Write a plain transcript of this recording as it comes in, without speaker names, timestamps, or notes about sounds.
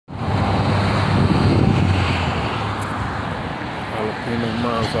Jalapeno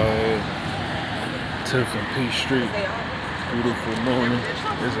Miles out here, 10th and P Street. Beautiful morning.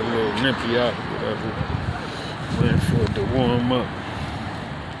 It's a little nippy out, whatever. Waiting for it to warm up.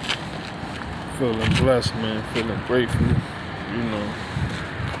 Feeling blessed, man. Feeling grateful. You know,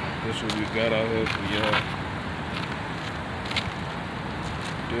 that's what we got out here for y'all.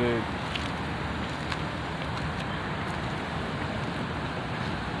 Dig.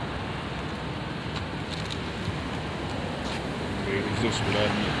 It's just what I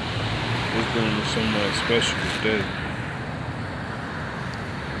need. It's doing something special today.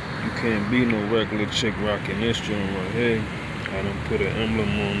 You can't be no regular chick rocking this joint right here. I done put an emblem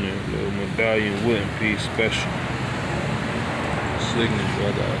on there, little medallion wooden piece special. Signature,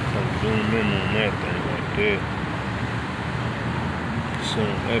 I gotta come zoom in on that thing right there.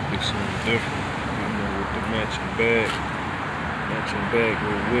 Something epic, something different. You know, with the matching bag. Matching bag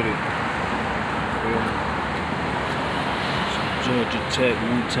go with it. Georgia Tech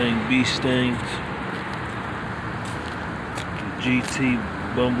Wu-Tang bee stings. The GT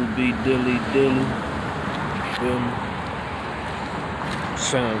Bumblebee Dilly Dilly. You feel me?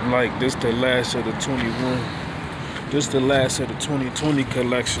 Sounds like this the last of the 21. This the last of the 2020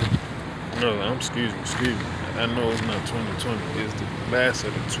 collection. No, excuse me. I know it's not 2020. It's the last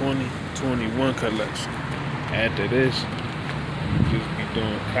of the 2021 collection. After this, you just be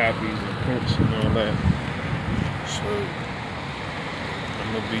doing copies and prints and all that. So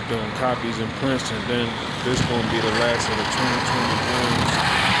I'm gonna be doing copies and prints, and then this gonna be the last of the 2021s.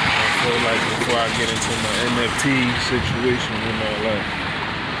 I feel like before I get into my NFT situation and all that.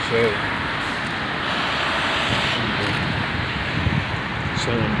 So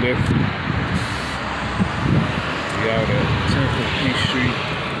something different. We out at 10th and P Street.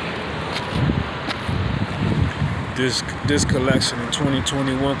 This collection, the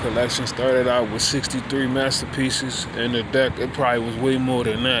 2021 collection, started out with 63 masterpieces in the deck. It probably was way more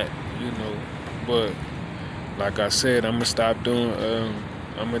than that, you know. But like I said, I'm gonna stop doing.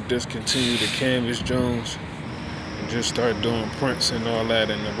 I'm gonna discontinue the canvas Jones and just start doing prints and all that,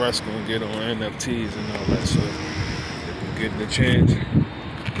 and the rest gonna get on NFTs and all that. So if you're getting a chance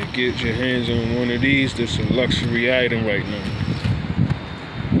to get your hands on one of these, this is a luxury item right now.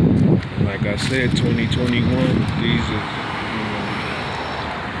 Like I said, 2021, these are, you know,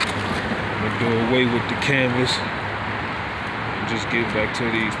 I'm gonna do away with the canvas and just get back to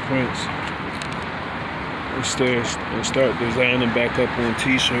these prints and start designing back up on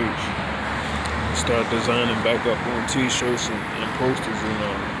t-shirts. Start designing back up on t-shirts and posters and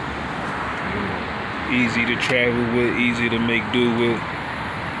all. You know, easy to travel with, easy to make do with.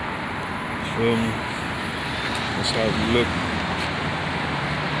 Feel me? And start